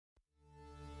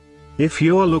If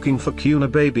you're looking for Kuner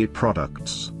baby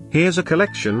products, here's a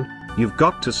collection you've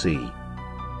got to see.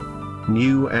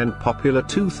 New and popular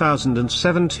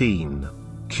 2017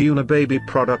 Kuner baby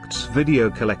products video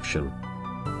collection.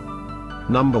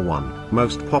 Number 1,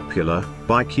 most popular,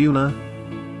 by Kuner.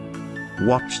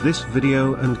 Watch this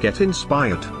video and get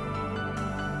inspired.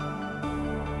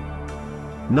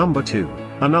 Number 2,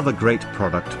 another great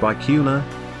product by Kuner.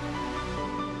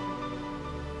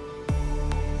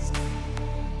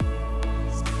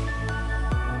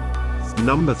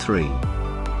 Number 3.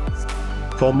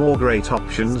 For more great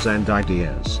options and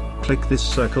ideas, click this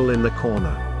circle in the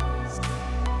corner.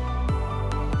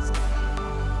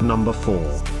 Number 4.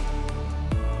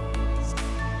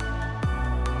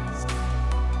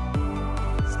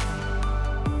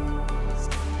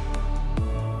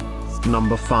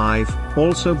 Number 5,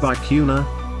 also by Kuner.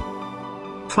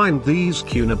 Find these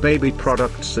Kuner baby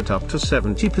products at up to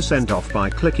 70% off by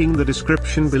clicking the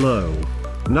description below.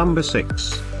 Number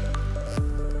 6.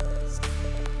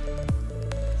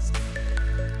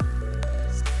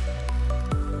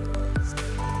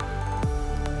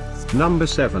 Number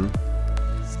 7.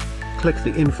 Click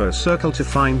the info circle to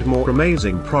find more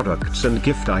amazing products and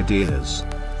gift ideas.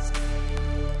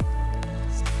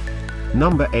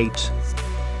 Number 8.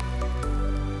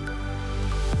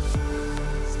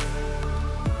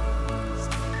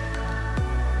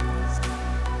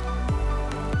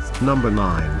 Number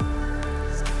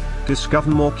 9.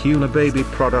 Discover more Kuner baby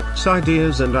products,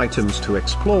 ideas and items to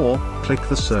explore, click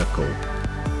the circle.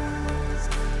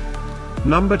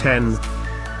 Number 10.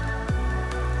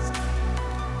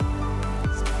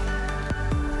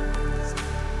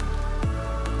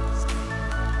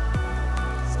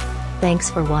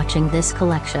 Thanks for watching this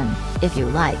collection. If you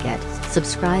like it,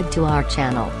 subscribe to our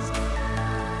channel.